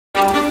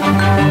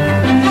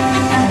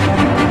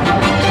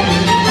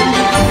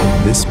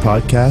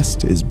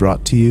podcast is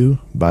brought to you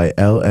by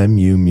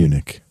LMU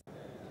Munich.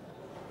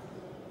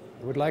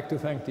 I would like to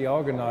thank the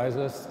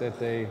organizers that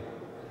they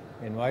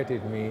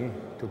invited me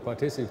to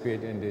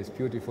participate in this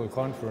beautiful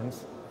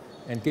conference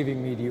and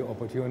giving me the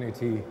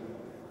opportunity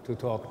to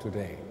talk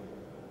today.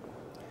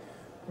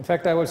 In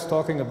fact, I was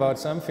talking about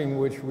something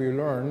which we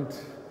learned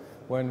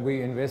when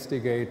we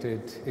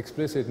investigated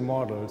explicit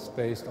models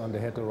based on the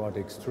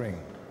heterotic string.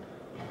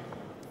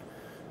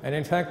 And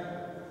in fact,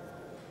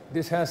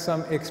 this has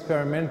some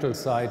experimental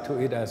side to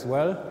it as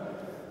well,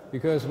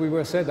 because we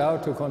were set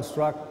out to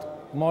construct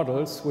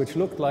models which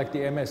looked like the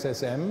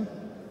MSSM,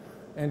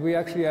 and we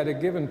actually at a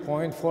given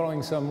point,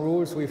 following some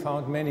rules, we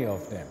found many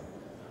of them.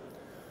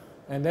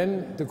 And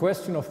then the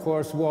question, of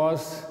course,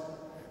 was,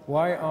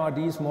 why are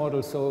these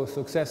models so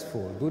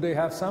successful? Do they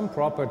have some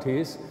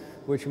properties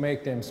which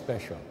make them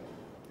special?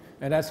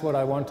 And that's what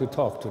I want to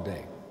talk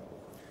today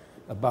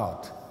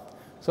about.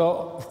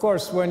 So, of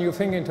course, when you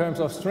think in terms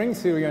of string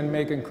theory and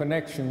making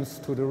connections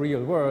to the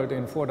real world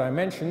in 4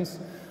 dimensions,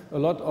 a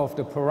lot of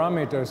the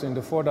parameters in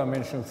the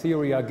 4-dimensional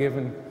theory are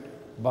given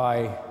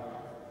by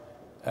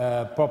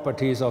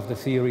properties of the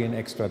theory in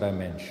extra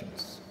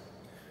dimensions.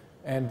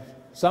 And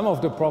some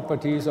of the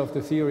properties of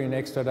the theory in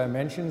extra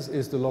dimensions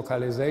is the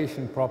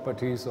localization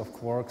properties of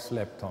quarks,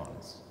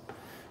 leptons.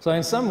 So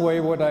in some way,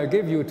 what I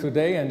give you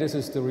today, and this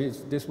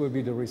will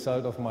be the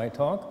result of my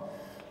talk,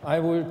 I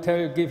will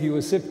give you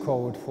a zip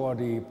code for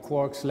the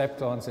quarks,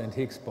 leptons, and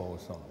Higgs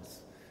bosons.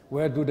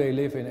 Where do they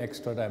live in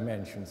extra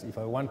dimensions? If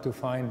I want to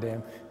find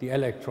them, the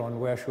electron,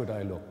 where should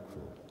I look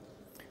through?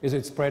 Is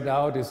it spread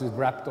out? Is it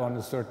wrapped on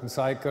a certain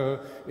cycle?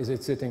 Is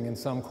it sitting in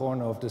some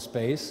corner of the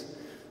space?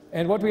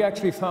 And what we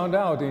actually found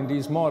out in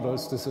these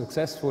models, the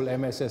successful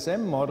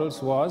MSSM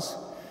models, was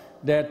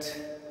that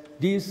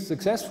these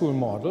successful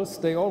models,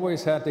 they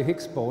always had the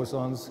Higgs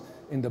bosons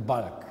in the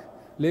bulk,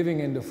 living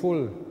in the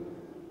full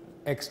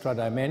extra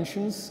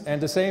dimensions,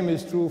 and the same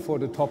is true for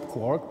the top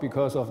quark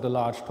because of the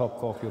large top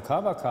quark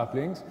Yukawa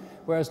couplings,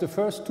 whereas the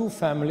first 2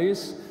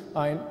 families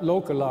are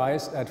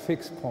localized at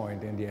fixed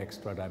point in the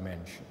extra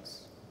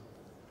dimensions.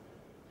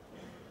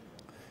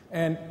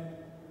 And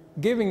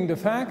given the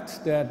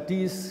fact that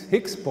these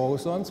Higgs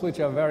bosons, which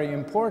are very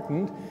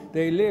important,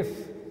 they live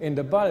in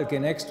the bulk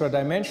in extra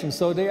dimensions,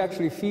 so they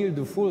actually feel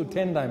the full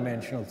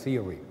 10-dimensional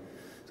theory.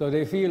 So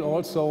they feel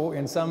also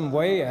in some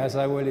way, as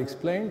I will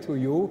explain to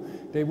you,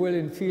 they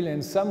will feel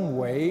in some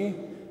way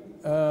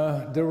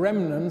the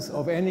remnants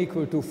of n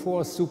equal to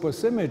 4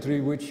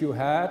 supersymmetry which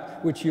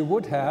you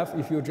would have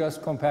if you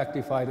just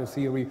compactify the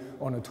theory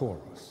on a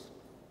torus.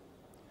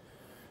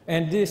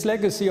 And this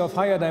legacy of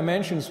higher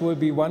dimensions will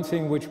be one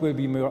thing which will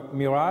be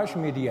mirage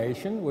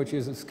mediation, which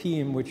is a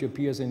scheme which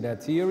appears in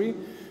that theory.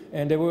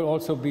 And there will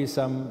also be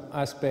some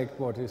aspect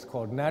what is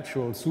called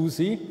natural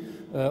SUSY,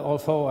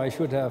 although I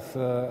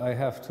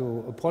have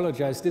to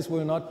apologize. This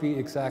will not be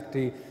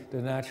exactly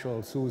the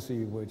natural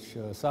SUSY which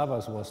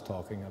Savas was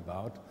talking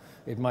about.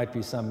 It might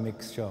be some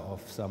mixture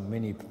of some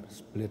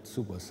mini-split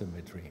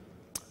supersymmetry.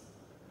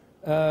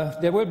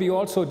 There will be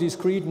also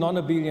discrete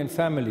non-abelian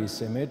family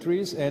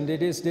symmetries, and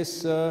it is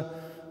this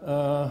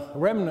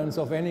remnants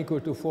of n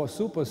equal to 4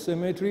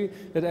 supersymmetry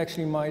that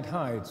actually might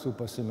hide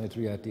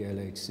supersymmetry at the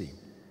LHC.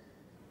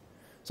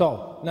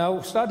 So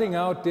now, starting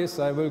out this,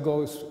 I will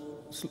go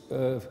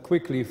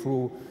quickly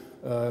through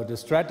the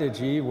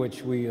strategy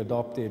which we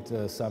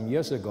adopted some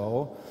years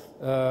ago.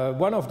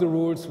 One of the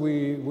rules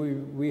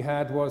we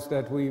had was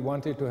that we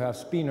wanted to have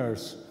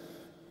spinors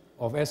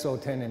of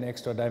SO10 in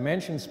extra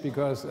dimensions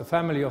because a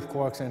family of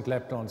quarks and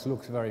leptons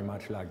looks very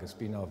much like a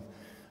spin of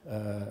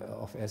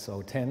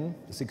SO10,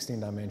 the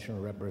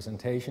 16-dimensional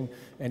representation.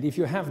 And if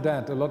you have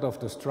that, a lot of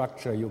the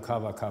structure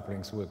Yukawa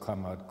couplings will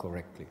come out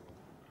correctly.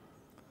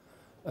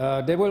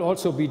 There will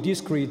also be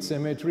discrete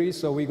symmetries,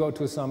 so we go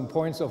to some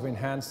points of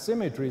enhanced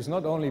symmetries,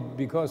 not only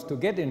because to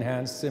get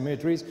enhanced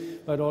symmetries,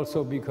 but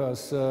also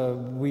because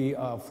we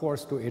are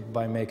forced to it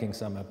by making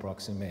some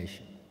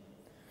approximation.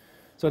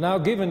 So now,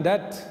 given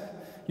that,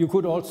 you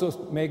could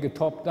also make a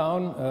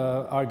top-down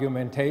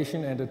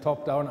argumentation, and the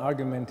top-down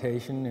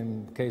argumentation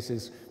in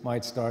cases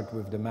might start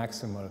with the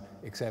maximal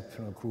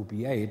exceptional group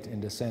E8 in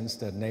the sense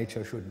that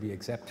nature should be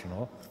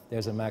exceptional.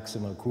 There's a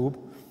maximal group.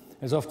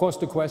 There's of course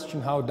the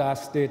question, how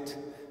does it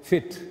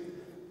fit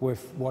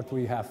with what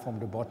we have from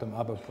the bottom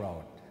upper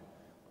bound?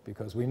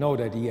 Because we know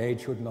that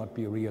E8 should not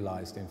be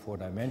realized in 4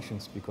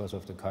 dimensions because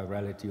of the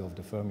chirality of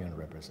the fermion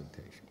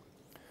representation.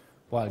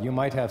 Well, you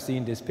might have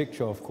seen this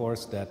picture, of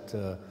course, that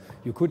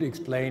you could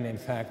explain, in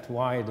fact,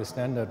 why the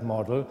standard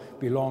model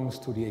belongs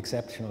to the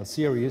exceptional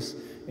series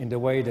in the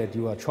way that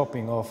you are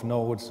chopping off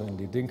nodes in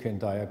the Dynkin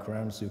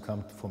diagrams. You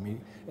come from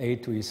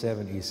E8 to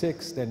E7,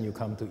 E6, then you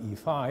come to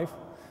E5,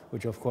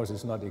 which of course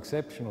is not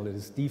exceptional, it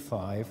is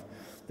D5,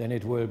 then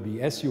it will be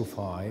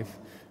SU5,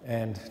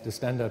 and the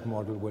standard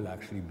model will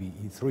actually be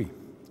E3.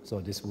 So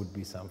this would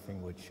be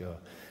something which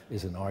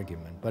is an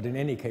argument. But in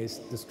any case,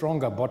 the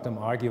stronger bottom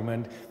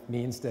argument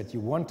means that you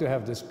want to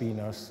have the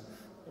spinors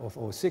of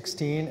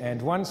O16,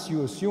 and once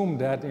you assume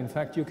that, in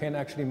fact, you can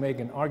actually make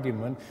an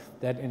argument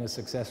that in a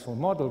successful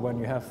model, when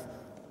you have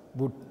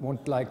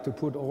would like to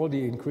put all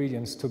the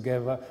ingredients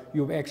together,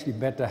 you actually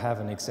better have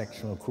an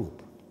exactional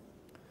group.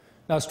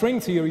 Now, string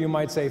theory, you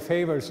might say,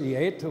 favors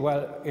E8.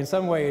 Well, in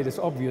some way it is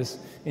obvious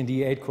in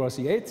the E8 cross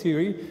E8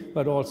 theory,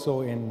 but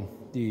also in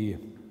the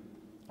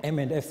M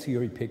and F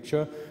theory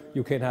picture,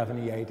 you can have an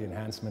E8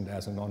 enhancement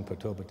as a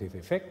non-perturbative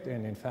effect.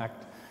 And in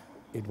fact,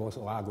 it was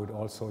argued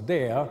also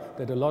there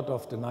that a lot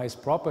of the nice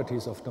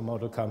properties of the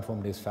model come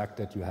from this fact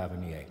that you have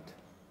an E8.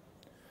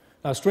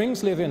 Now,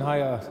 strings live in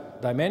higher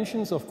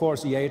dimensions. Of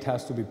course, E8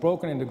 has to be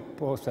broken in the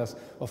process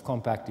of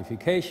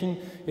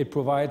compactification. It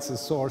provides a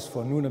source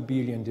for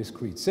non-abelian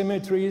discrete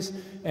symmetries.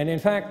 And in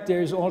fact,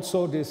 there is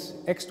also this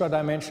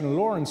extra-dimensional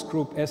Lorentz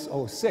group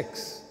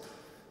SO6,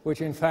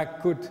 which in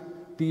fact could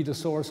be the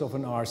source of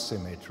an R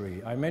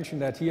symmetry. I mention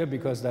that here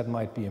because that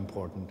might be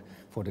important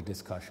for the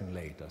discussion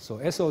later. So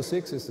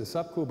SO6 is the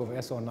subgroup of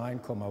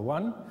SO9,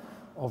 1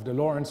 of the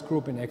Lorentz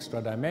group in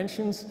extra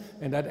dimensions,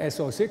 and that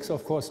SO6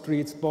 of course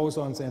treats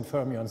bosons and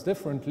fermions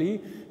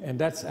differently, and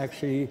that's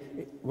actually,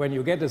 when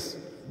you get this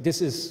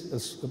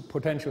is a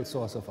potential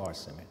source of R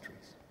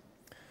symmetries.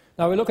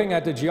 Now we're looking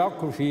at the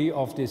geography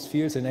of these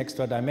fields in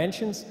extra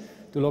dimensions.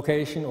 The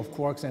location of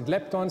quarks and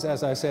leptons,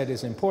 as I said,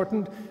 is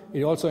important.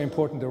 It's also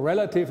important the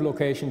relative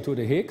location to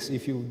the Higgs,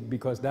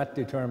 because that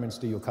determines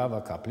the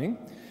Yukawa coupling.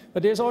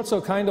 But there's also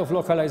a kind of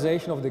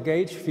localization of the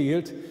gauge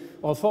field,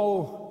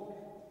 although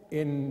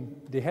in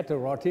the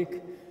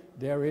heterotic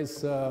there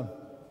is of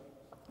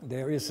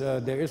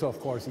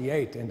course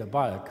E8 in the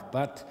bulk,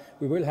 but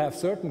we will have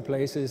certain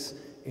places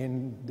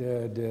in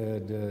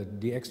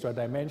the extra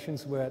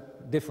dimensions where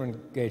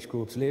different gauge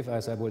groups live,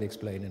 as I will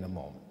explain in a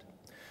moment.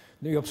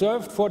 The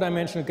observed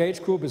four-dimensional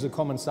gauge group is a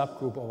common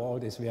subgroup of all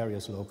these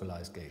various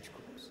localized gauge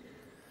groups.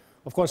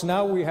 Of course,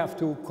 now we have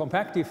to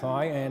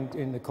compactify, and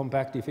in the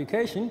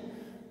compactification,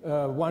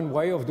 one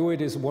way of doing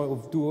it is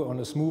to do it on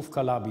a smooth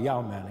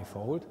Calabi-Yau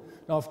manifold.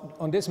 Now,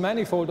 on this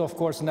manifold, of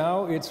course,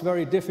 now it's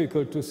very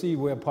difficult to see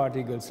where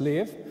particles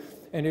live,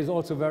 and it's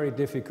also very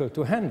difficult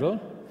to handle.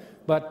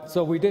 But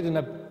so we did an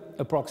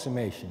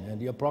approximation,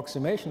 and the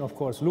approximation, of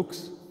course,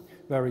 looks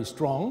very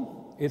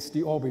strong. It's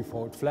the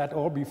orbifold, flat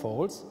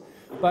orbifolds.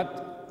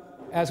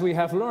 But as we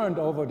have learned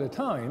over the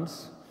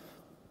times,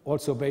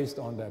 also based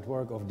on that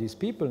work of these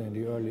people in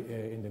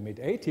the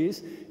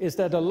mid-80s, is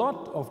that a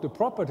lot of the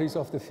properties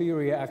of the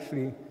theory are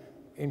actually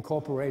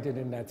incorporated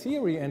in that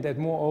theory, and that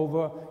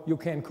moreover you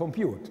can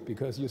compute,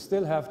 because you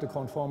still have the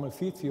conformal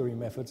field theory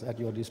methods at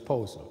your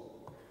disposal.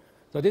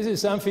 So this is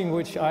something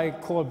which I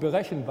call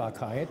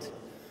Berechenbarkeit.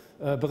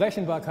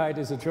 Berechenbarkeit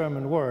is a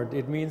German word.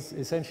 It means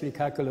essentially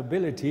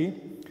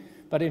calculability,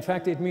 but in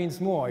fact it means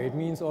more. It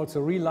means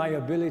also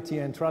reliability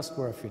and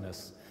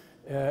trustworthiness.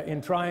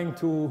 In trying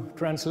to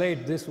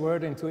translate this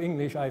word into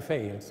English, I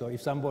failed. So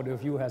if somebody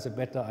of you has a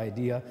better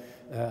idea,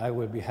 I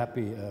will be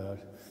happy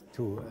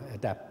to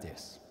adapt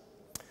this.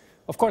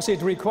 Of course,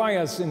 it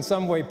requires in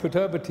some way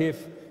perturbative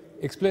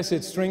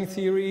explicit string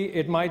theory.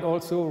 It might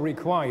also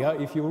require,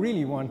 if you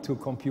really want to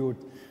compute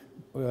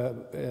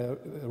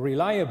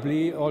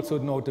reliably, also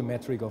know the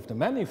metric of the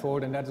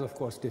manifold, and that's of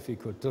course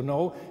difficult to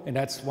know, and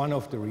that's one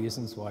of the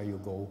reasons why you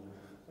go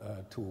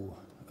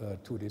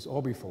to this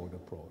orbifold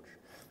approach.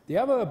 The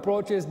other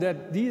approach is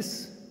that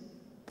these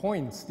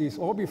points, these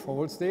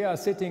orbifolds, they are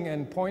sitting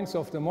in points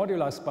of the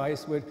modular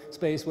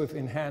space with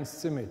enhanced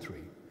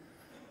symmetry.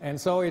 And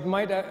so it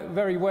might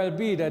very well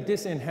be that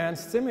this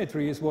enhanced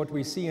symmetry is what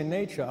we see in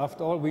nature.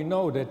 After all, we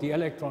know that the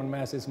electron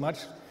mass is much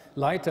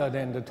lighter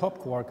than the top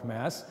quark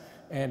mass,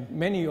 and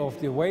many of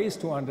the ways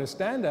to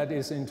understand that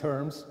is in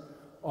terms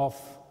of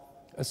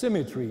a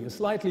symmetry, a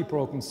slightly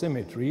broken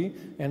symmetry.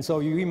 And so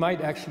we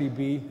might actually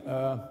be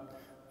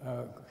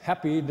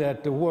happy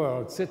that the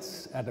world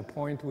sits at a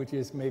point which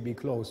is maybe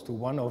close to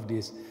one of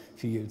these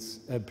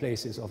fields,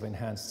 places of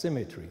enhanced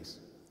symmetries.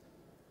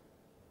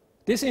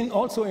 This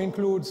also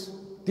includes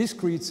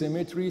discrete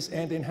symmetries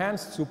and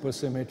enhanced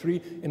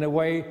supersymmetry in a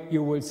way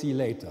you will see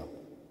later.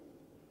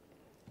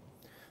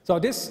 So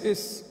this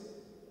is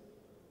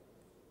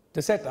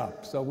the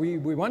setup. So we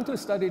want to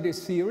study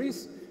this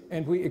series,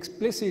 and we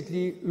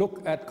explicitly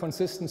look at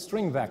consistent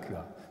string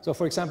vacua. So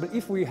for example,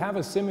 if we have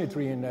a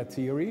symmetry in that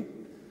theory,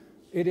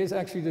 it is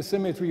actually the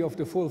symmetry of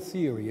the full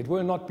theory. It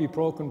will not be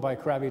broken by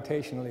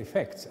gravitational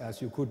effects,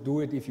 as you could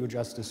do it if you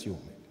just assume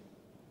it.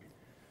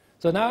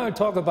 So now I'll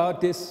talk about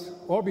these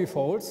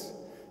orbifolds,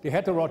 the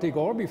heterotic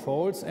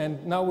orbifolds,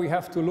 and now we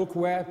have to look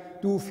where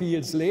do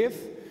fields live.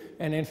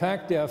 And in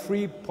fact, there are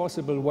three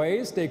possible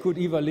ways. They could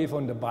either live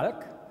on the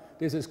bulk.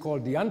 This is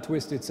called the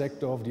untwisted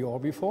sector of the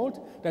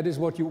orbifold. That is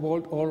what you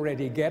will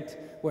already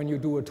get when you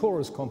do a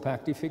torus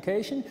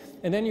compactification.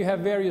 And then you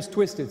have various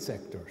twisted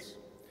sectors.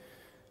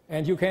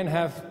 And you can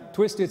have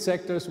twisted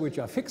sectors which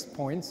are fixed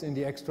points in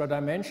the extra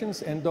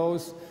dimensions, and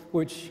those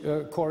which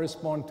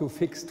correspond to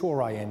fixed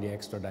tori in the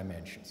extra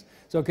dimensions.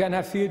 So you can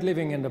have field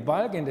living in the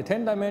bulk in the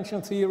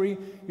 10-dimensional theory.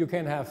 You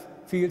can have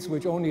fields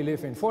which only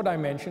live in 4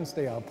 dimensions.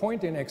 They are a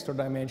point in extra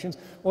dimensions.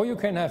 Or you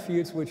can have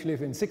fields which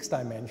live in 6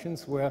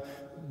 dimensions, where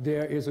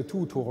there is a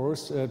 2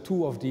 torus.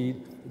 2 of the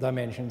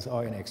dimensions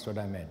are in extra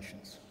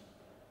dimensions.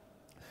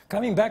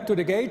 Coming back to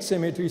the gauge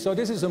symmetry, so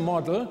this is a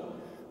model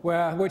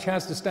which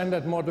has the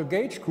standard model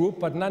gauge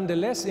group, but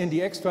nonetheless in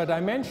the extra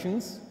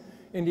dimensions,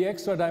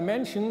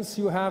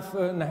 you have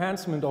an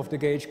enhancement of the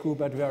gauge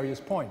group at various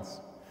points.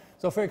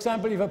 So for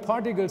example, if a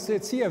particle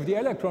sits here, if the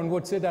electron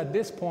would sit at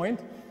this point,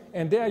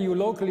 and there you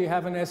locally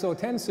have an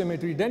SO10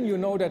 symmetry, then you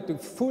know that the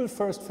full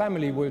first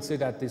family will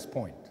sit at this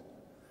point.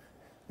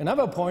 In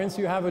other points,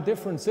 you have a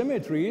different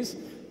symmetries,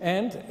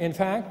 and in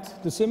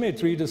fact, the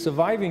symmetry, the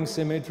surviving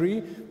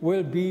symmetry,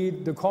 will be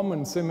the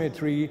common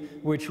symmetry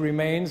which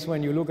remains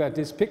when you look at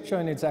this picture,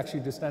 and it's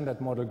actually the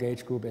standard model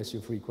gauge group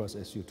SU3 cross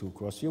SU2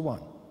 cross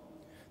U1.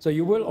 So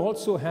you will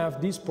also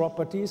have these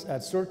properties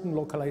at certain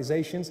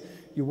localizations.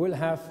 You will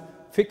have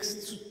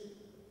fixed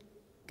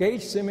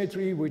gauge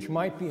symmetry which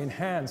might be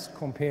enhanced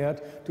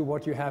compared to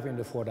what you have in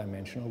the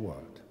four-dimensional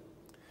world.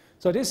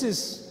 So this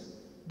is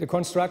the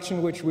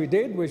construction which we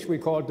did, which we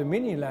called the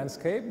mini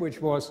landscape,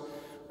 which was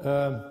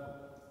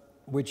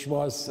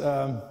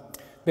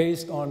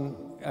based on,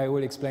 I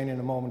will explain in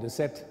a moment, the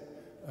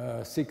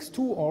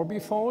Z62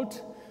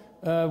 orbifold.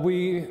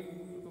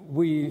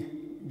 We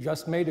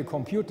just made a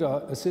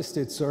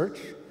computer-assisted search,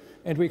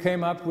 and we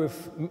came up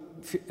with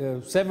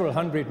several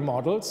hundred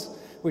models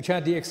which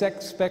had the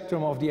exact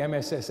spectrum of the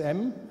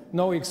MSSM,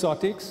 no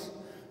exotics,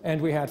 and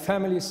we had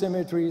family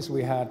symmetries,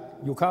 we had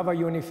Yukawa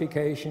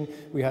unification,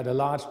 we had a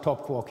large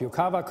top quark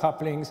Yukawa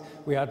couplings,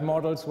 we had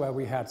models where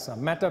we had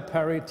some matter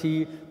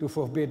parity to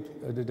forbid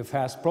the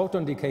fast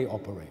proton decay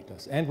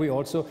operators, and we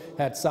also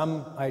had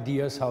some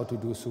ideas how to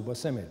do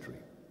supersymmetry.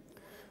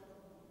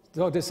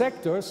 So the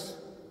sectors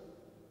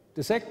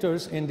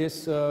in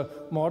this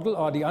model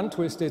are the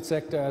untwisted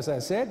sector, as I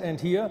said,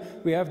 and here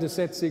we have the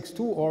Z62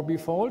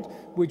 orbifold.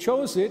 We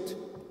chose it,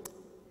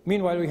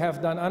 meanwhile we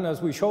have done others,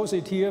 we chose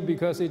it here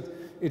because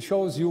it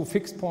shows you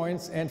fixed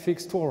points and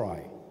fixed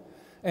tori.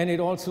 And it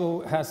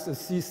also has the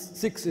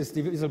C6 is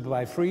divisible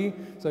by 3,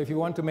 so if you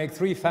want to make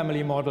 3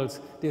 family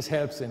models, this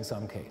helps in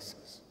some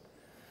cases.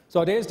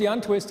 So there's the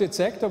untwisted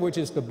sector, which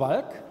is the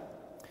bulk.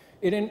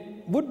 It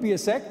would be a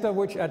sector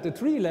which at the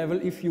tree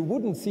level, if you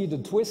wouldn't see the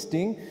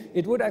twisting,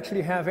 it would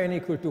actually have n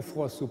equal to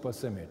 4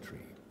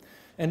 supersymmetry.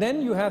 And then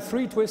you have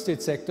 3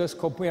 twisted sectors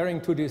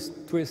comparing to this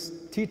twist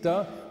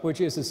theta, which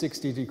is a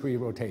 60-degree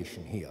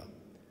rotation here.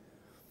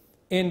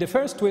 In the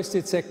first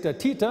twisted sector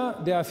theta,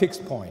 there are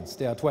fixed points.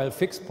 There are 12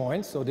 fixed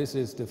points, so this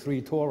is the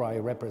 3 tori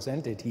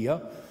represented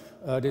here.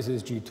 This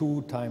is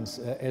G2 times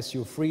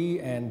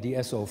SU3 and the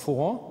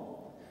SO4.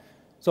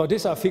 So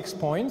these are fixed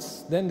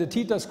points. Then the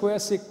theta square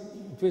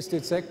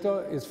twisted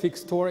sector is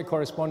fixed tori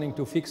corresponding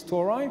to fixed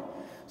tori.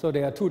 So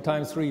there are 2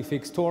 times 3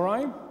 fixed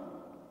tori.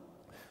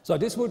 So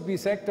this would be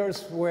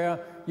sectors where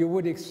you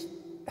would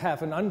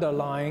have an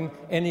underlying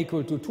n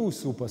equal to 2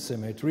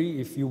 supersymmetry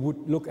if you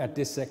would look at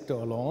this sector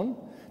alone.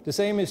 The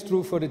same is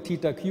true for the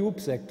theta cube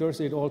sectors.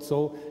 It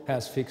also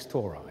has fixed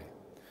tori.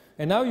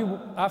 And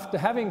now, after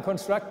having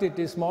constructed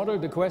this model,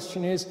 the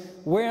question is,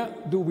 where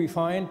do we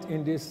find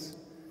in these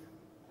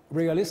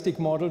realistic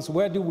models,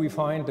 where do we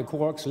find the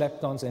quarks,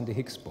 leptons, and the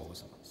Higgs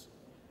bosons?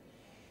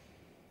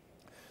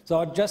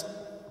 So just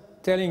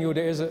telling you,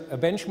 there is a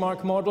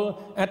benchmark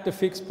model. At the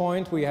fixed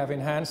point, we have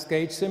enhanced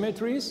gauge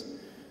symmetries.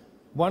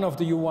 One of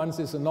the U1s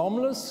is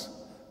anomalous,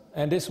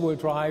 and this will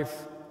drive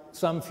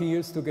some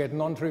fields to get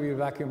non-trivial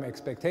vacuum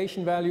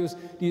expectation values.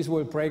 These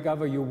will break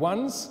other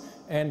U1s,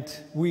 and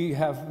we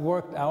have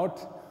worked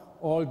out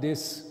all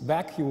this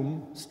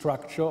vacuum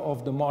structure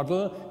of the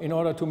model in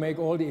order to make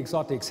all the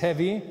exotics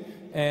heavy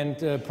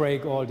and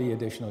break all the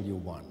additional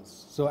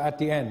U1s. So at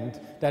the end,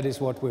 that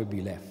is what will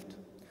be left.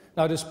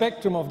 Now the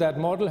spectrum of that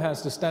model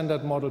has the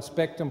standard model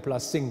spectrum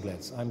plus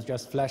singlets. I'm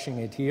just flashing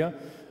it here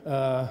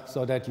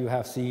so that you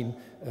have seen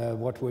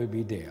what will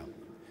be there.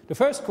 The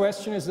first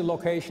question is the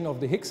location of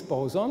the Higgs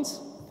bosons,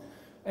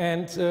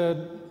 and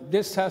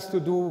this has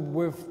to do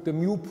with the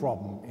mu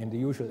problem in the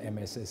usual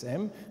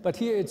MSSM, but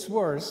here it's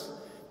worse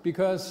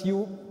because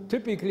you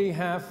typically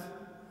have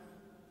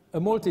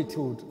a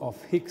multitude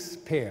of Higgs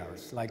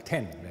pairs, like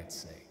 10, let's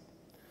say.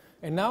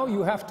 And now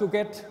you have to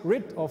get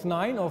rid of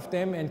 9 of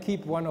them and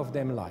keep 1 of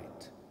them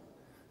light.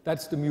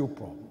 That's the mu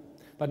problem.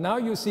 But now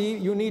you see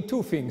you need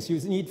 2 things.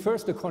 You need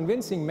first a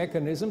convincing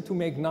mechanism to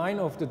make 9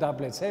 of the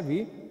doublets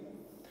heavy,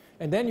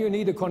 and then you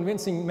need a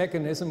convincing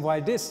mechanism why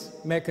this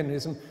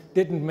mechanism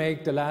didn't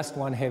make the last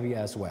one heavy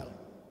as well.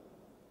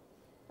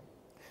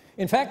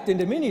 In fact, in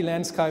the mini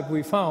landscape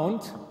we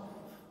found,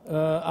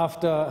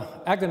 after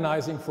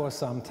agonizing for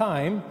some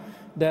time,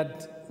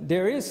 that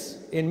there is,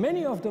 in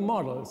many of the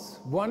models,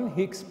 1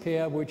 Higgs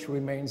pair which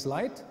remains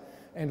light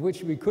and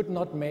which we could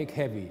not make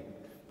heavy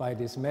by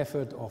this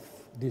method of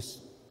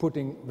this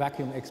putting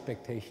vacuum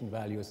expectation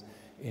values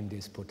in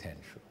this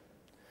potential.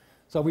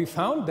 So we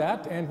found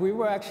that, and we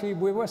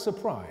were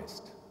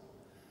surprised.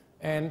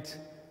 And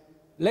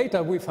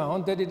later we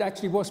found that it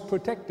actually was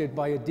protected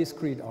by a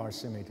discrete R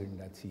symmetry in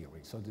that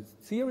theory. So the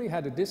theory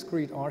had a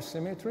discrete R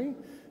symmetry,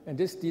 and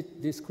this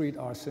discrete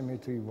R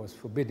symmetry was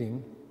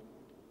forbidding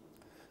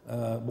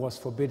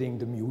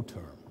the mu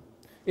term.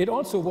 It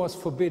also was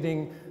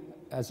forbidding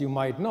as you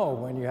might know,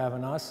 when you have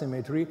an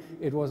asymmetry,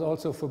 it was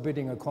also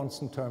forbidding a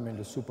constant term in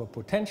the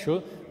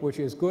superpotential, which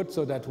is good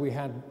so that we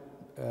had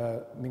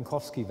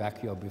Minkowski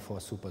vacuum before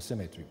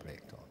supersymmetry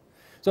breakdown.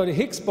 So the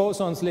Higgs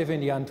bosons live in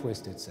the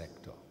untwisted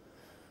sector.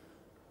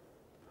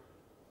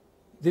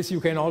 This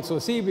you can also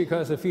see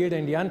because the field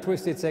in the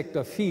untwisted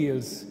sector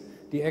feels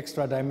the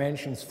extra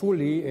dimensions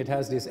fully. It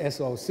has this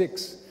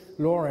SO6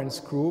 Lorentz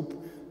group,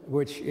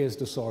 which is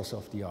the source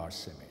of the R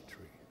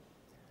symmetry.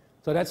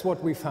 So that's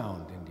what we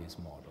found in these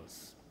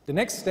models. The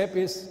next step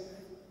is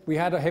we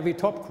had a heavy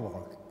top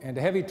quark, and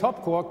the heavy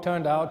top quark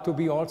turned out to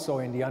be also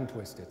in the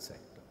untwisted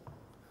sector,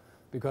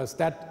 because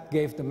that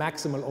gave the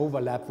maximal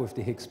overlap with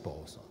the Higgs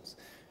bosons.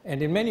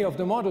 And in many of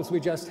the models, we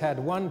just had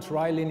one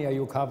trilinear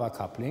Yukawa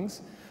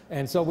couplings,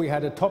 and so we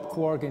had a top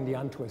quark in the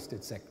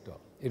untwisted sector.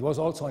 It was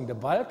also in the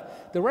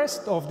bulk. The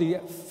rest of the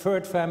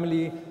third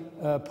family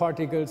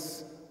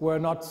particles were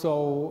not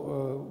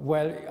so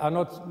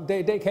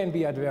they can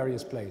be at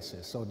various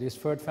places. So this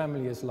third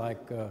family is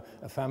like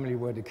a family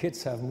where the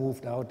kids have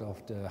moved out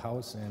of the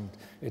house and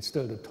it's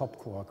still the top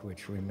quark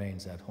which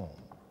remains at home.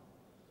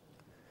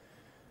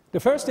 The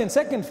first and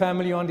second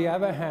family, on the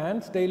other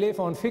hand, they live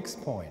on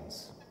fixed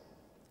points.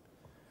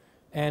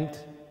 And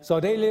so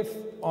they live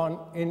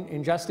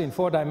just in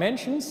 4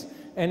 dimensions,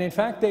 and in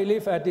fact they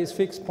live at these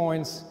fixed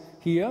points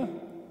here,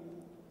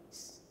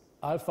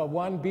 alpha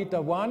 1, beta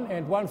 1,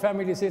 and one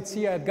family sits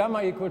here at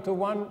gamma equal to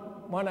 1,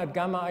 one at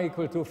gamma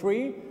equal to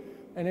 3,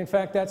 and in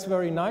fact that's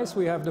very nice.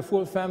 We have the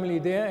full family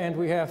there, and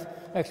we have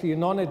actually a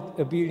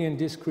non-abelian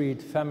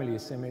discrete family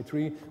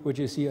symmetry, which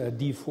is here a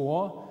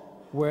D4,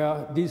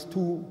 where these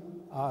two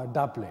are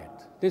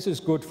doublet. This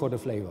is good for the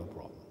flavor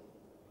problem.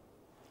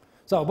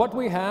 So what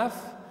we have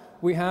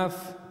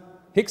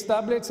Higgs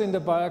doublets in the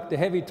bulk, the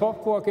heavy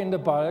top quark in the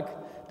bulk,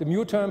 the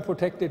mu term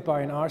protected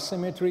by an R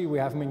symmetry. We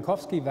have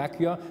Minkowski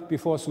vacuum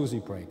before SUSY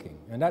breaking.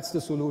 And that's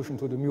the solution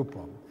to the mu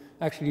problem.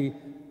 Actually,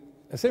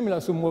 a similar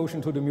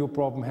solution to the mu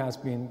problem has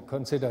been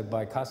considered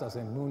by Casas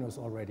and Nunes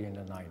already in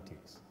the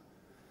 90s.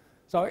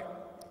 So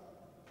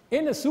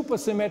in a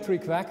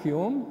supersymmetric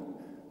vacuum,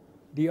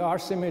 the R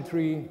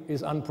symmetry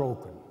is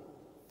unbroken.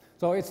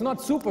 So it's not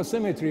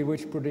supersymmetry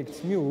which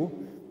predicts mu,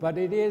 but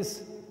it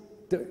is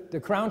the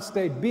ground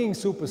state being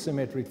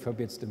supersymmetric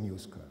forbids the mu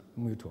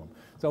term.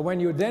 So when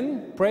you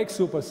then break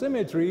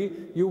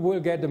supersymmetry, you will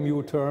get a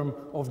mu term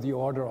of the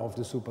order of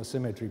the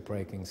supersymmetry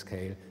breaking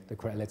scale,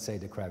 let's say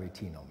the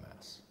gravitino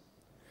mass.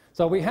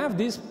 So we have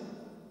these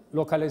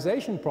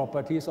localization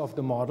properties of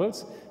the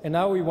models, and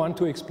now we want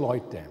to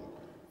exploit them.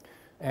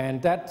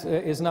 And that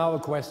is now a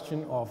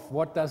question of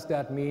what does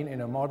that mean in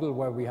a model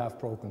where we have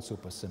broken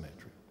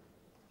supersymmetry.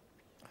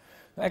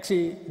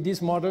 Actually, these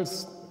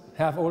models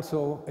have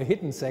also a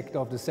hidden sector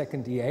of the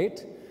second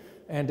E8,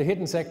 and the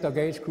hidden sector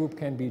gauge group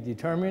can be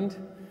determined.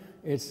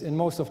 It's in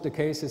most of the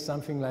cases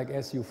something like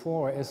SU4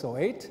 or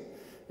SO8,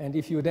 and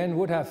if you then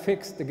would have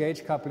fixed the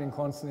gauge coupling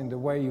constant in the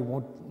way you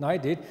would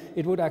need it,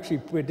 it would actually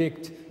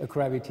predict a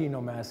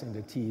gravitino mass in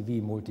the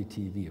TeV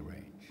multi-TeV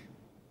range.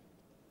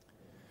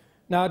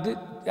 Now,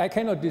 I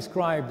cannot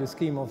describe the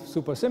scheme of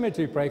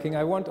supersymmetry breaking.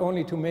 I want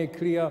only to make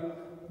clear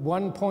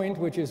one point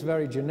which is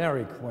very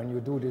generic when you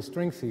do the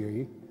string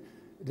theory,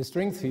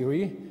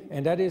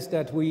 and that is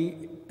that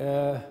we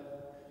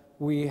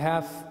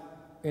have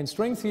in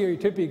string theory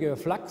typically a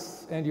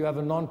flux, and you have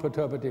a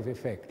non-perturbative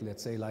effect,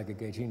 let's say like a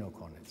gaugino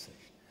condensation.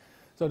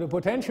 So the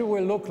potential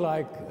will look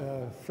like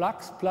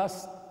flux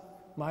plus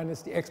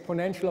minus the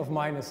exponential of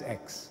minus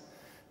x.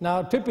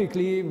 Now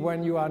typically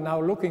when you are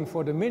now looking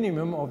for the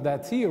minimum of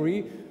that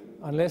theory,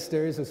 unless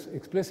there is an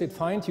explicit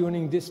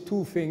fine-tuning, these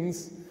two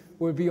things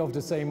will be of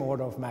the same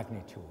order of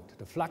magnitude,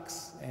 the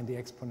flux and the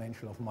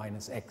exponential of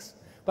minus x.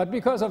 But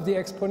because of the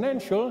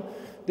exponential,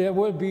 there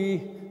will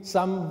be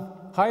some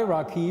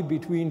hierarchy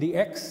between the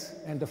x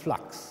and the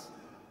flux.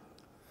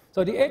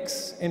 So the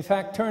x, in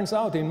fact, turns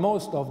out in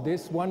most of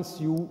this,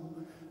 once you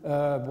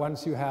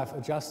have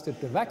adjusted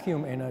the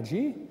vacuum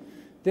energy,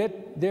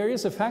 that there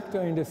is a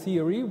factor in the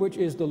theory which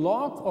is the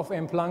log of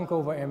m Planck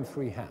over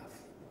m3 half.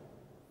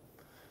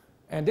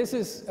 And this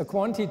is a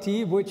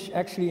quantity which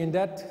actually in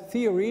that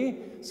theory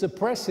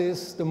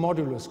suppresses the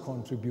modulus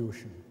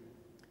contribution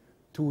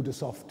to the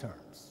soft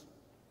terms.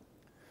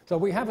 So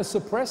we have a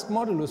suppressed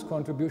modulus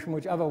contribution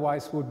which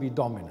otherwise would be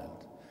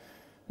dominant.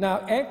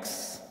 Now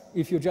x,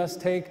 if you just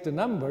take the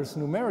numbers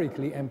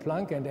numerically, m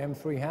Planck and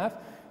m3 half,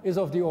 is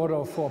of the order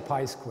of 4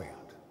 pi squared.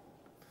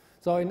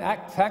 So in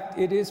fact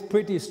it is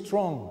pretty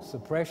strong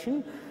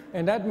suppression,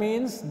 and that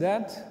means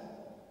that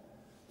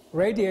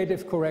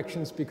radiative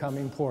corrections become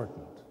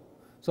important.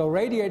 So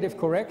radiative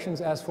corrections,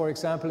 as for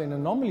example in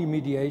anomaly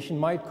mediation,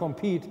 might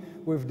compete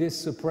with this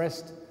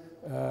suppressed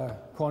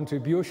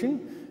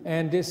contribution.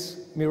 And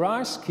this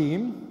mirage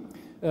scheme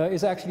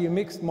is actually a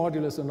mixed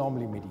modulus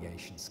anomaly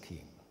mediation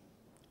scheme.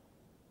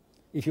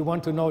 If you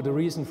want to know the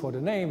reason for the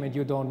name and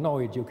you don't know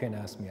it, you can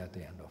ask me at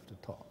the end of the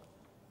talk.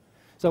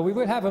 So we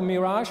will have a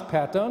mirage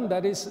pattern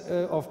that is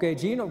of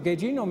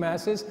gaugino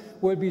masses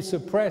will be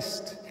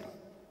suppressed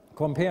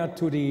compared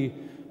to the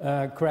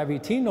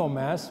gravitino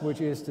mass,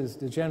 which is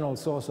the general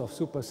source of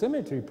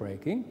supersymmetry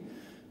breaking.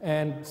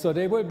 And so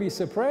they will be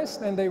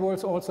suppressed, and they will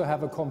also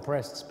have a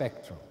compressed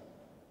spectrum.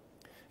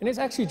 And it's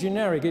actually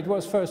generic. It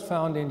was first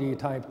found in the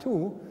type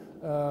 2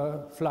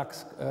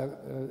 flux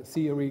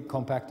theory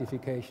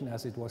compactification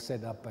as it was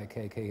set up by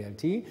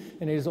KKLT,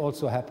 and it is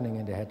also happening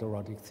in the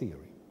heterotic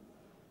theory.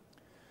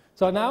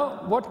 So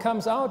now what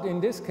comes out in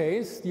this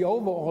case, the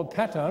overall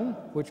pattern,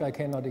 which I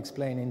cannot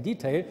explain in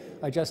detail,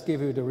 I just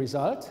give you the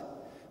result.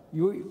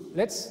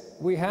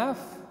 We have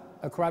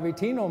a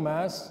gravitino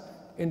mass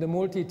in the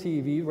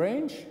multi-TeV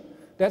range.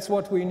 That's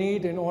what we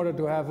need in order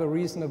to have a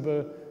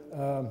reasonable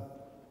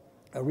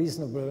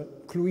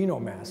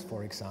Cluino mass,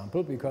 for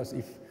example, because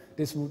if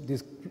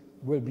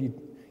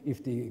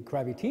if the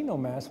gravitino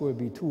mass will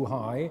be too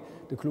high,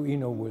 the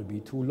Cluino will be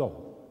too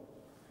low.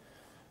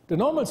 The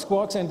normal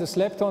squarks and the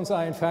leptons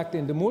are in fact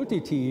in the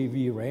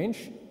multi-TeV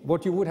range,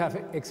 what you would have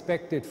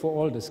expected for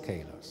all the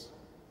scalars.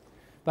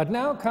 But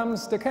now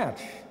comes the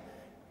catch.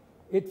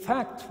 In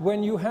fact,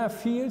 when you have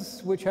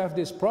fields which have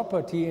this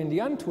property in the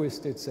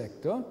untwisted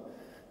sector,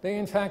 they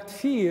in fact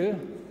feel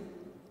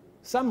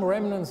some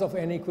remnants of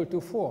n equal to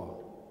 4.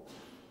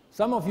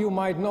 Some of you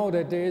might know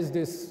that there is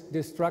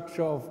this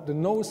structure of the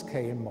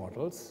no-scale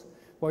models,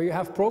 where you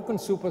have broken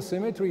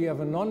supersymmetry, you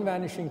have a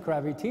non-vanishing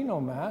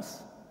gravitino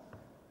mass,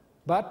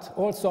 but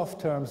all soft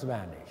terms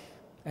vanish.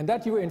 And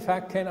that you in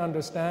fact can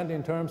understand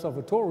in terms of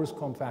a torus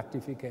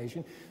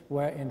compactification,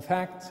 where in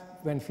fact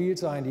when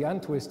fields are in the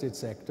untwisted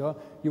sector,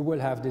 you will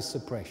have this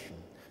suppression.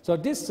 So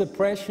this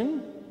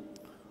suppression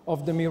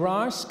of the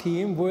mirage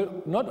scheme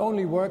will not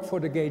only work for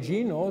the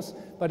gauginos,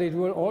 but it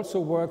will also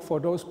work for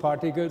those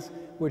particles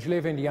which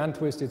live in the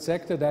untwisted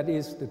sector, that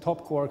is the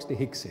top quarks, the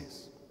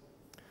Higgses.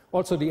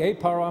 Also the A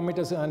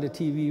parameters are in the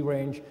TeV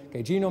range,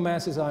 gaugino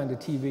masses are in the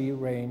TeV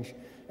range,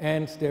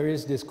 and there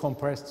is this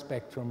compressed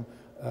spectrum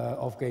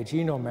of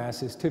gaugino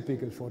masses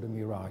typical for the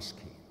mirage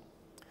scheme.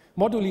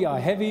 Moduli are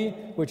heavy,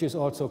 which is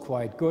also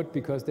quite good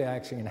because they're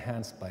actually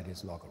enhanced by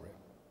this logarithm.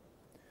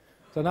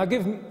 So now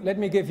let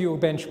me give you a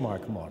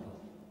benchmark model.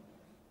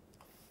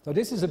 So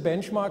this is a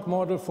benchmark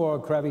model for a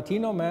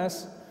gravitino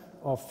mass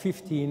of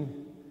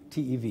 15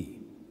 TeV.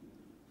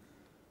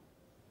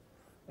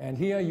 And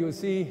here you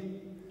see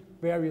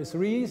various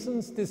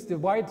reasons. The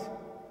white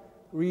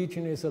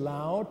region is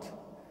allowed.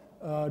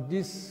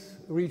 This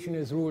region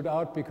is ruled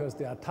out because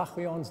there are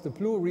tachyons. The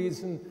blue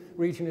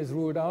region is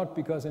ruled out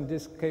because in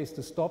this case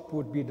the stop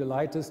would be the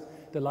lightest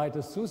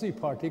SUSY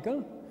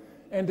particle.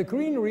 And the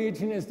green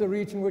region is the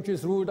region which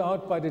is ruled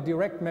out by the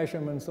direct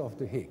measurements of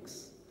the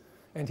Higgs.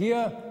 And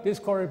here this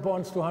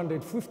corresponds to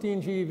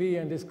 115 GeV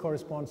and this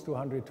corresponds to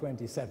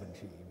 127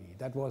 GeV.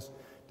 That was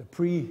the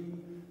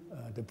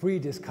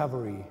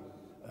pre-discovery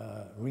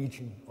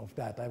region of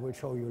that. I will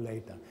show you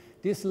later.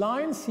 These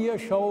lines here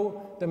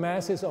show the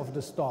masses of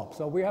the stop.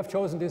 So we have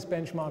chosen this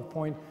benchmark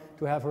point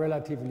to have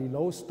relatively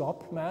low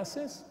stop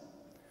masses.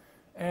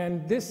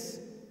 And this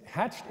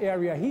hatched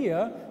area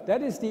here,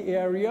 that is the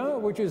area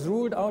which is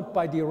ruled out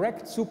by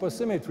direct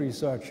supersymmetry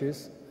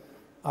searches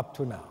up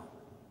to now.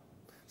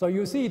 So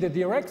you see the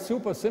direct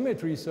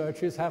supersymmetry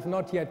searches have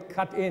not yet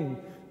cut in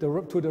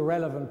to the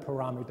relevant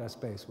parameter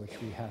space which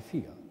we have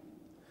here.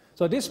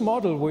 So this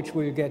model which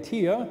we'll get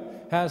here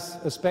has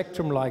a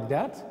spectrum like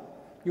that.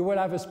 You will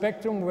have a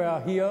spectrum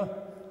where here,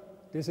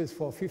 this is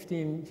for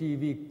 15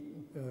 GeV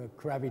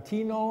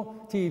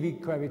TeV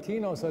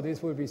gravitino, so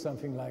this will be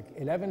something like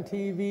 11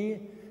 TeV.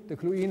 The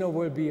Cluino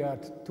will be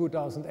at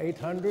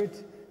 2,800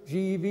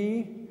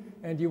 GeV,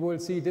 and you will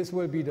see this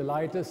will be the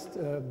lightest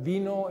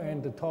Vino,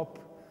 and the top,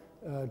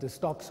 the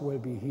stops will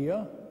be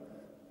here.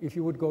 If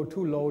you would go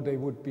too low, they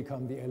would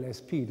become the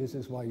LSP. This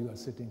is why you are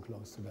sitting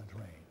close to that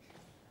range.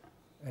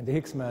 And the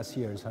Higgs mass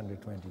here is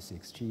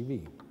 126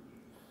 GeV.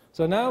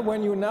 So now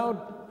when you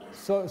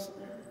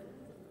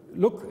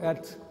look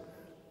at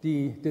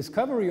the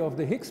discovery of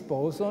the Higgs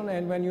boson,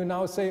 and when you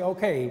now say,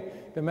 okay,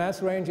 the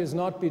mass range is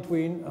not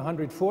between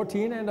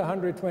 114 and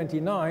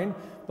 129,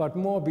 but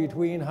more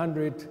between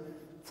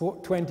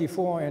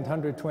 124 and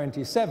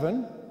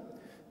 127,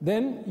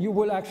 then you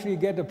will actually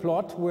get a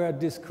plot where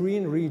this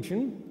green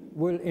region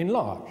will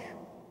enlarge.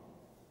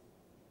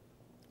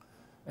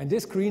 And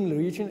this green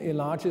region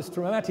enlarges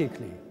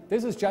dramatically.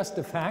 This is just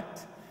the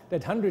fact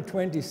that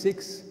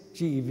 126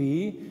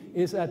 GeV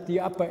is at the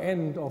upper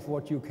end of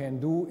what you can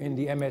do in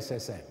the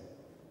MSSM.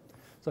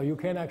 So you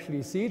can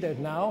actually see that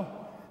now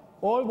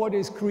all what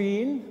is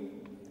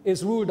green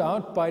is ruled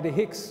out by the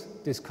Higgs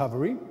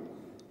discovery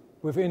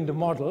within the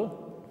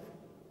model,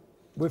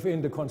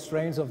 within the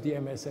constraints of the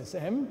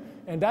MSSM,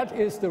 and that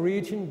is the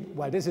region,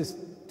 well, this is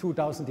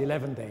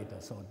 2011 data,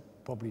 so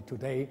probably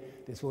today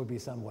this will be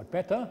somewhat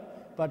better,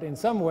 but in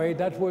some way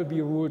that will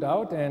be ruled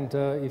out, and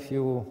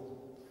so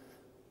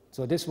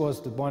this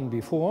was the one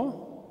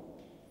before,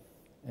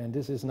 and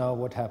this is now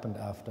what happened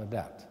after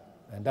that.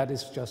 And that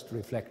is just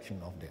reflection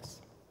of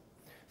this.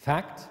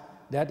 Fact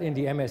that in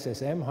the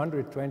MSSM,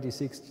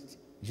 126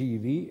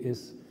 GeV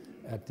is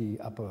at the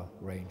upper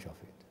range of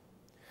it.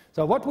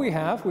 So what we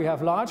have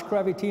large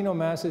gravitino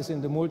masses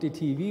in the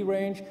multi-TeV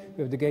range.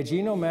 We have the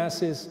gaugino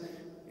masses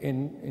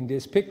in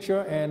this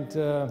picture, and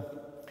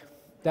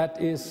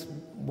that is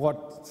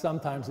what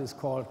sometimes is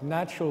called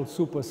natural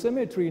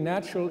supersymmetry.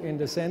 Natural in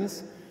the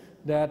sense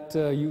that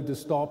the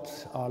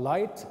stops are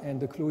light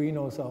and the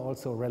cluinos are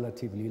also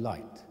relatively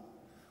light.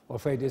 I'm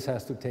afraid this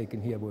has to be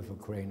taken here with a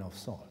grain of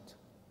salt.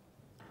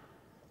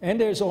 And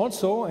there's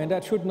also, and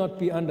that should not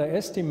be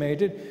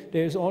underestimated,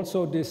 there's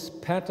also this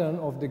pattern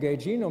of the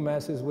gaugino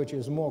masses which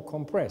is more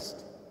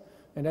compressed.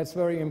 And that's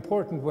very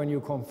important when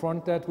you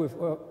confront that with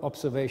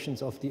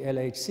observations of the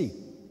LHC.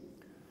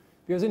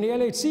 Because in the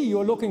LHC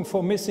you're looking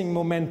for missing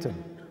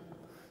momentum.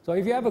 So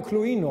if you have a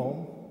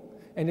cluino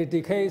and it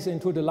decays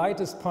into the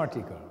lightest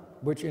particle,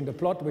 which in the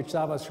plot which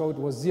Savas showed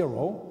was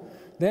 0,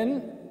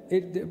 then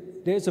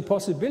there's a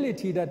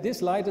possibility that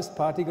this lightest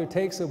particle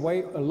takes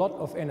away a lot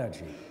of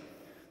energy.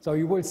 So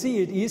you will see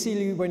it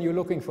easily when you're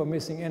looking for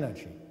missing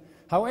energy.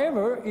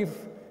 However, if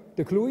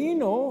the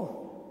cluino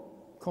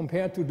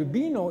compared to the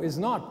bino is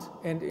not,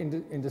 and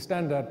in the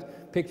standard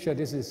picture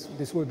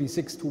this will be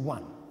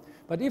 6:1.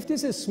 But if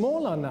this is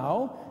smaller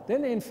now,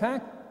 then in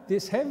fact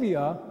this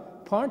heavier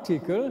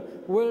particle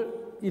will,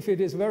 if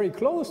it is very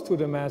close to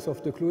the mass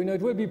of the cluino,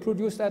 it will be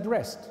produced at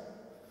rest.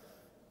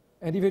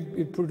 And if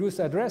it produced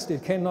at rest,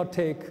 it cannot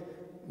take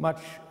much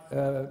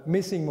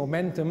missing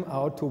momentum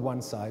out to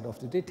one side of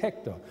the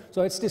detector.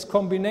 So it's this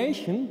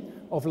combination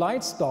of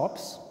light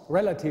stops,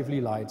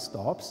 relatively light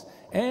stops,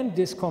 and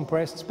this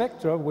compressed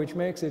spectra which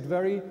makes it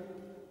very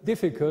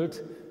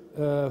difficult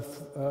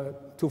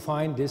to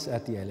find this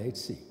at the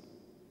LHC.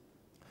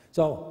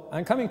 So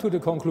I'm coming to the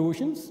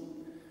conclusions.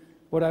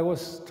 What I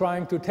was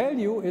trying to tell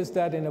you is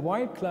that in a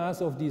wide class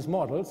of these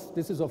models,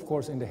 this is of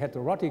course in the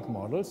heterotic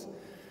models,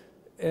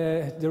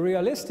 the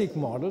realistic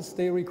models,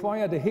 they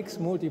require the Higgs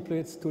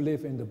multiplets to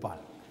live in the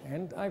bulk.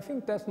 And I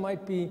think that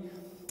might be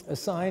a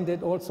sign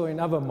that also in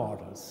other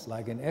models,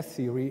 like in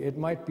F-theory, it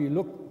might be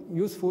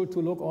useful to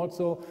look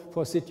also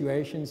for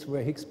situations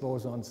where Higgs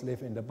bosons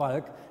live in the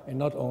bulk and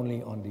not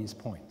only on these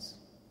points.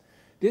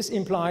 This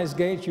implies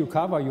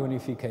gauge-Yukawa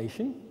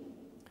unification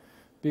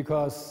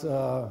because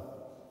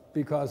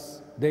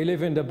they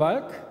live in the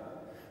bulk,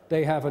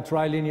 they have a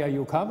trilinear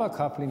Yukawa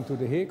coupling to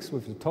the Higgs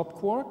with the top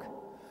quark,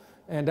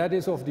 and that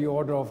is of the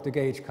order of the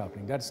gauge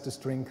coupling. That's the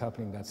string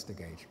coupling, that's the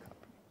gauge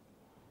coupling.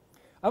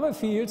 Other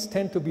fields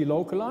tend to be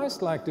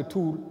localized, like the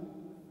two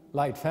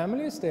light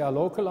families. They are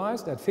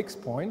localized at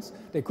fixed points.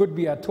 They could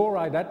be at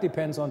tori, that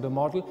depends on the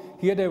model.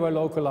 Here they were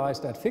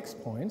localized at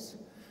fixed points,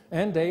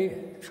 and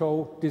they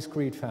show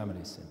discrete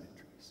family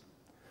symmetries.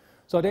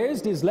 So there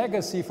is this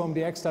legacy from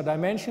the extra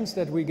dimensions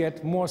that we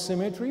get more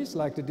symmetries,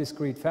 like the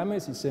discrete family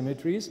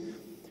symmetries.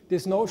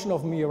 This notion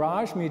of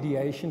mirage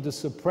mediation, the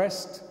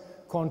suppressed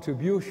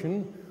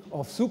contribution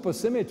of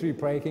supersymmetry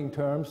breaking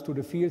terms to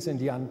the fields in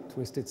the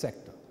untwisted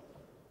sector.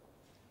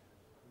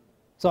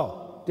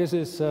 So this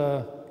is,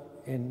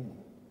 in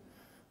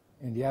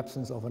the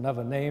absence of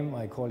another name,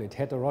 I call it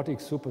heterotic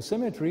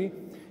supersymmetry.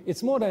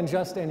 It's more than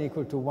just n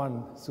equal to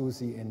 1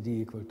 SUSY and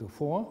d equal to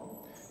 4.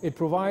 It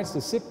provides the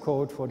zip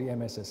code for the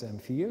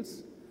MSSM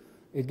fields.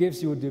 It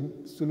gives you the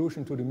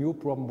solution to the mu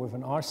problem with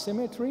an R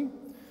symmetry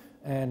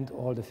and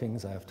all the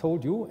things I have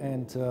told you.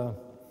 And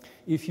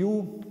if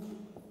you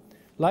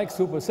like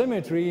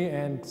supersymmetry,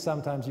 and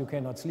sometimes you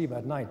cannot sleep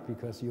at night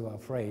because you are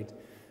afraid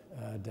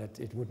that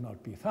it would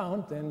not be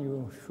found, then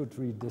you should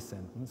read this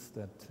sentence,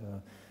 that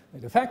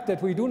the fact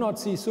that we do not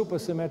see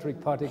supersymmetric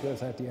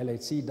particles at the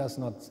LHC does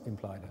not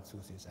imply that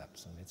SUSY is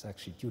absent. It's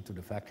actually due to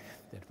the fact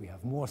that we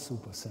have more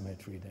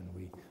supersymmetry than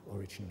we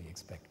originally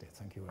expected.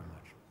 Thank you very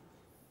much.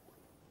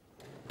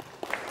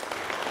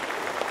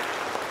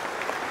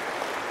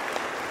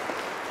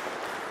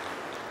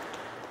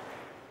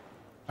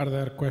 Are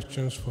there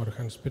questions for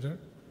Hans-Peter?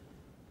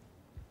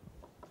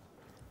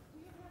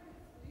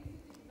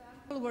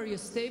 Where you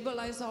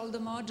stabilize all the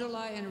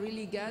moduli and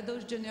really get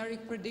those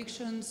generic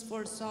predictions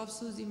for soft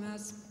SUSY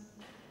mass?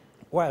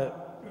 Well,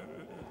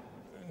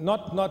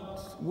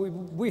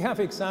 we have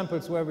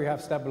examples where we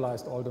have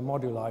stabilized all the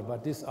moduli,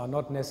 but these are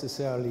not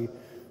necessarily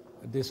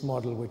this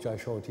model which I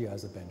showed here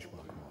as a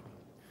benchmark model.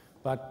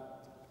 But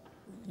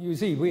you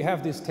see, we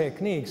have these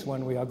techniques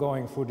when we are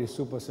going through these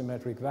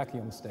supersymmetric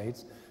vacuum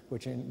states,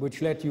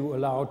 which let you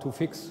allow to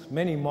fix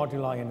many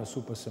moduli in a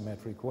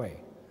supersymmetric way.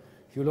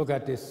 If you look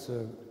at this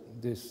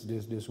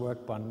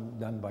work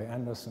done by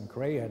Anderson,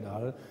 Cray et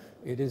al.,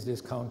 it is this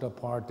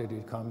counterpart that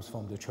it comes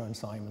from the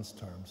Chern-Simons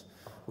terms,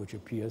 which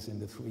appears in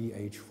the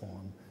 3H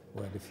form,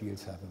 where the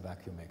fields have a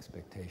vacuum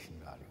expectation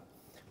value.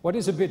 What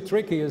is a bit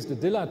tricky is the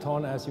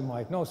dilaton, as you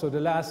might know. So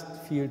the last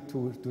field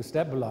to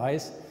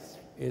stabilize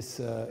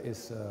is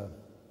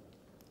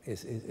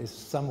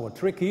somewhat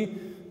tricky,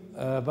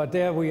 but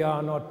there we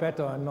are not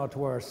better and not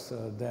worse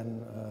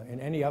than in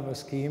any other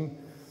scheme,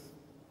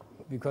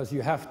 because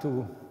you have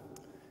to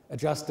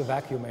adjust the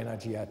vacuum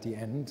energy at the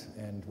end,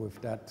 and with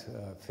that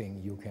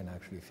thing you can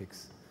actually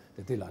fix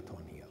the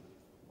dilaton here.